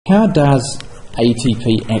how does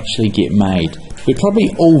ATP actually get made? We're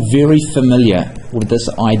probably all very familiar with this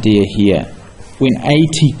idea here. When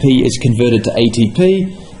ATP is converted to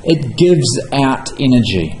ATP, it gives out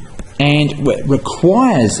energy, and it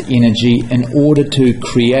requires energy in order to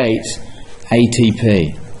create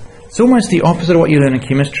ATP. It's almost the opposite of what you learn in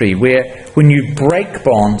chemistry, where when you break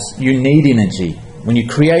bonds, you need energy. When you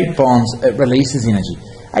create bonds, it releases energy.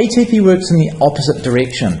 ATP works in the opposite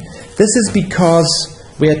direction. This is because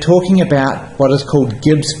we are talking about what is called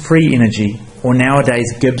Gibbs free energy, or nowadays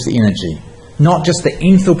Gibbs energy, not just the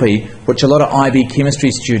enthalpy, which a lot of IB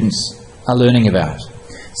chemistry students are learning about.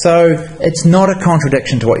 So it's not a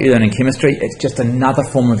contradiction to what you learn in chemistry, it's just another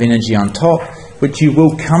form of energy on top, which you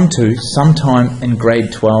will come to sometime in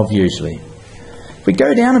grade 12 usually. If we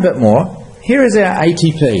go down a bit more, here is our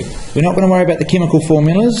ATP. We're not going to worry about the chemical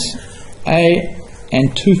formulas. A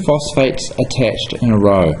and 2 phosphates attached in a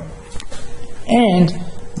row. And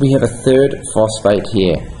we have a third phosphate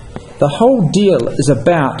here. The whole deal is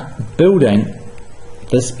about building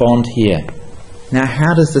this bond here. Now,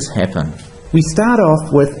 how does this happen? We start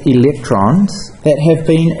off with electrons that have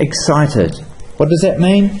been excited. What does that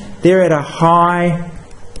mean? They're at a high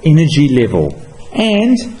energy level.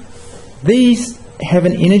 And these have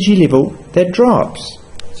an energy level that drops.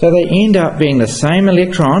 So they end up being the same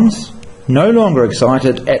electrons, no longer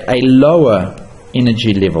excited, at a lower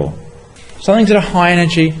energy level. Something's at a high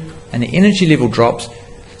energy and the energy level drops.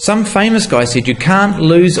 Some famous guy said you can't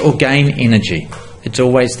lose or gain energy. It's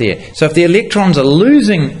always there. So if the electrons are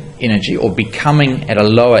losing energy or becoming at a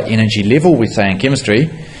lower energy level, we say in chemistry,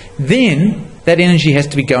 then that energy has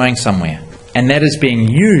to be going somewhere. And that is being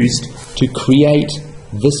used to create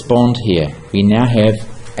this bond here. We now have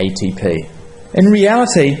ATP. In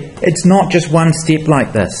reality, it's not just one step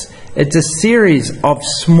like this. It's a series of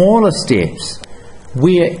smaller steps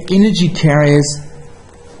where energy carriers,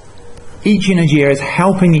 each energy area is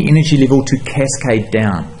helping the energy level to cascade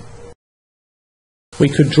down. We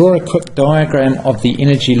could draw a quick diagram of the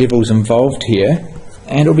energy levels involved here,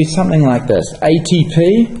 and it'll be something like this.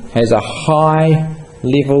 ATP has a high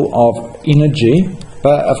level of energy,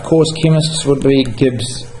 but of course chemists would be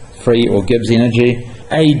Gibbs free or Gibbs energy.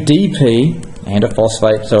 ADP, and a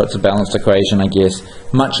phosphate, so it's a balanced equation, I guess,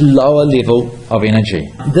 much lower level of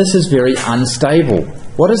energy. This is very unstable.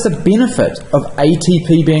 What is the benefit of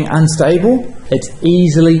ATP being unstable? It's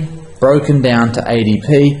easily broken down to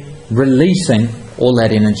ADP, releasing all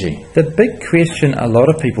that energy. The big question a lot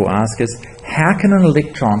of people ask is, how can an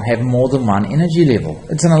electron have more than one energy level?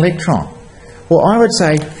 It's an electron. Well, I would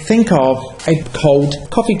say, think of a cold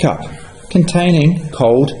coffee cup containing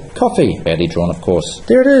cold coffee. Badly drawn, of course.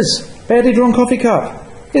 There it is. Badly drawn coffee cup.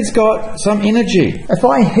 It's got some energy. If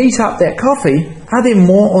I heat up that coffee, are there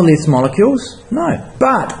more or less molecules? No.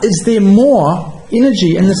 But is there more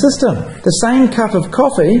energy in the system? The same cup of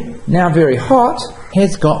coffee, now very hot,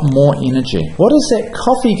 has got more energy. What is that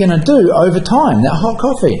coffee going to do over time, that hot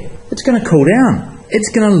coffee? It's going to cool down. It's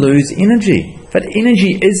going to lose energy. But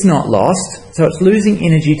energy is not lost, so it's losing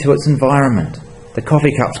energy to its environment. The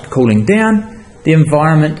coffee cup's cooling down, the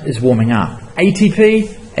environment is warming up.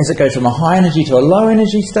 ATP, as it goes from a high energy to a low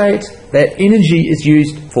energy state, that energy is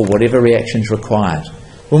used for whatever reaction is required.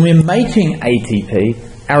 When we're making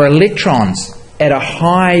ATP, our electrons at a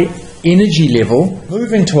high energy level,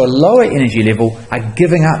 moving to a lower energy level, are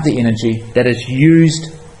giving up the energy that is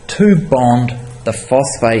used to bond the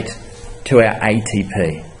phosphate to our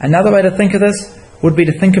ATP. Another way to think of this would be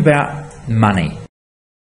to think about money.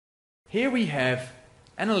 Here we have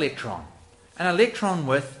an electron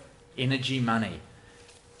with energy money.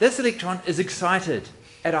 This electron is excited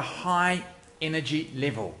at a high energy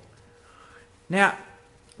level. Now,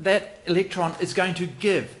 that electron is going to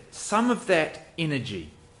give some of that energy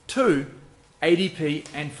to ADP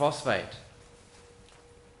and phosphate.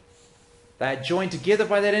 They are joined together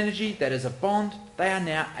by that energy, that is a bond, they are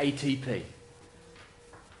now ATP.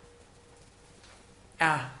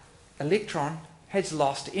 Our electron has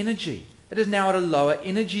lost energy. It is now at a lower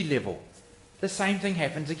energy level. The same thing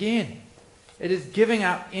happens again. It is giving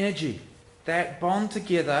up energy. That bond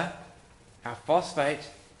together, our phosphate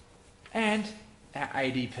and our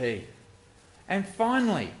ADP. And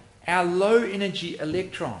finally, our low energy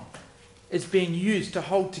electron is being used to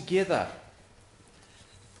hold together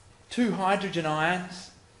 2 hydrogen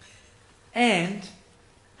ions and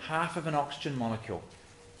half of an oxygen molecule.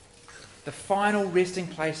 The final resting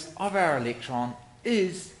place of our electron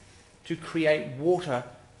is to create water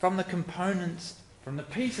from the components, from the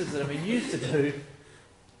pieces that have been used to do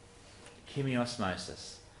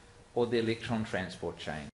chemiosmosis, or the electron transport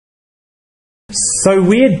chain. So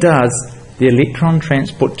where does the electron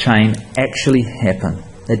transport chain actually happen?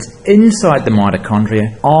 that's inside the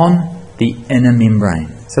mitochondria on the inner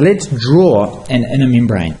membrane. So let's draw an inner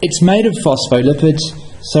membrane. It's made of phospholipids,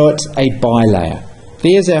 so it's a bilayer.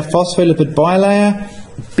 There's our phospholipid bilayer,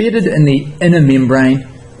 bedded in the inner membrane,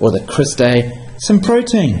 or the cristae, some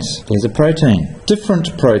proteins. There's a protein,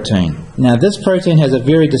 different protein. Now this protein has a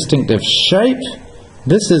very distinctive shape.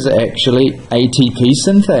 This is actually ATP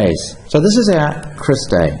synthase. So this is our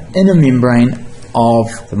cristae, inner membrane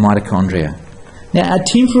of the mitochondria. Now our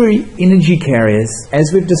temporary energy carriers,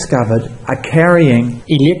 as we've discovered, are carrying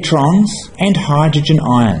electrons and hydrogen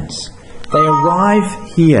ions. They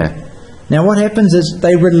arrive here. Now what happens is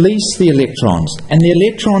they release the electrons, and the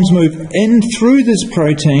electrons move in through this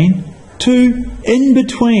protein to in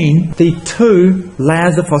between the two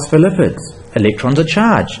layers of phospholipids. Electrons are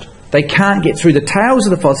charged. They can't get through the tails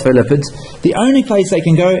of the phospholipids. The only place they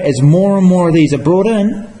can go as more and more of these are brought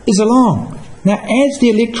in is along. Now as the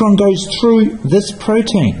electron goes through this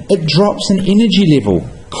protein, it drops an energy level,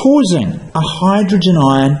 causing a hydrogen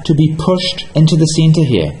ion to be pushed into the center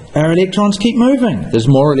here. Our electrons keep moving. There's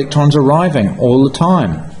more electrons arriving all the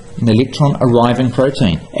time. An electron arriving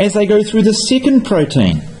protein. As they go through the second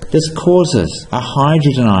protein, this causes a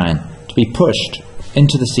hydrogen ion to be pushed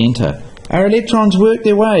into the center. Our electrons work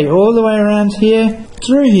their way all the way around here,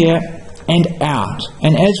 through here, and out.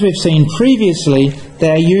 And as we've seen previously, they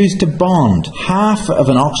are used to bond half of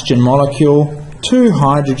an oxygen molecule, two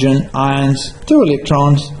hydrogen ions, two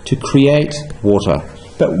electrons, to create water.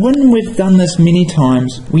 But when we've done this many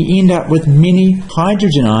times, we end up with many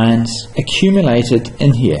hydrogen ions accumulated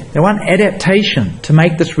in here. Now one adaptation to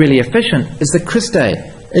make this really efficient is the cristae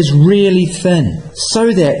is really thin,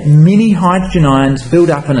 so that many hydrogen ions build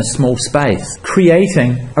up in a small space,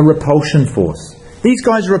 creating a repulsion force. These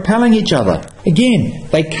guys are repelling each other. Again,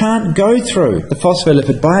 they can't go through the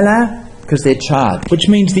phospholipid bilayer because they're charged, which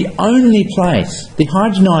means the only place the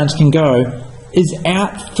hydrogen ions can go is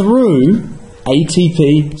out through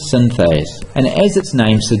ATP synthase. And as its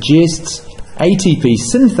name suggests, ATP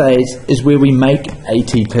synthase is where we make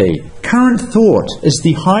ATP. Current thought is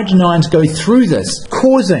the hydrogen ions go through this,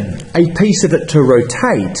 causing a piece of it to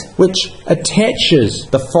rotate, which attaches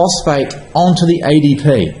the phosphate onto the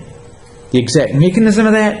ADP. The exact mechanism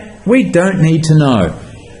of that, we don't need to know.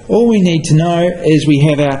 All we need to know is we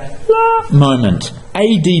have our moment.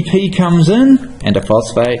 ADP comes in, and a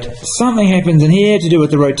phosphate. Something happens in here to do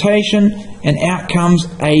with the rotation, and out comes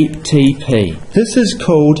ATP. This is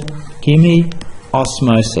called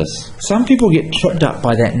chemiosmosis. Some people get tripped up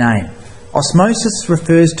by that name. Osmosis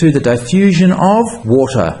refers to the diffusion of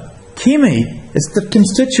water. Chemi is the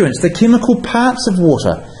constituents, the chemical parts of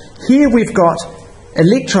water. Here we've got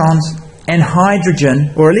electrons and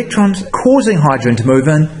hydrogen, or electrons causing hydrogen to move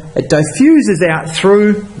in. It diffuses out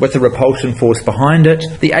through with the repulsion force behind it,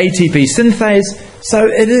 the ATP synthase. So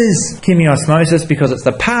it is chemiosmosis because it's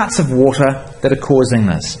the parts of water that are causing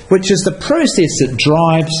this, which is the process that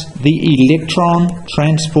drives the electron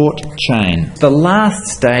transport chain, the last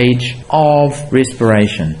stage of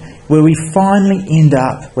respiration, where we finally end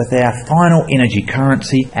up with our final energy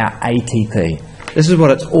currency, our ATP. This is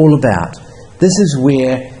what it's all about. This is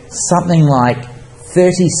where something like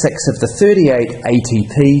 36 of the 38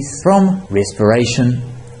 ATPs from respiration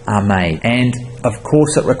are made. And of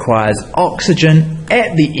course it requires oxygen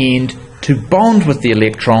at the end to bond with the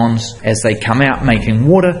electrons as they come out making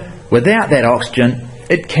water. Without that oxygen,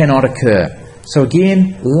 it cannot occur. So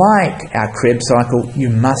again, like our Krebs cycle, you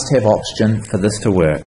must have oxygen for this to work.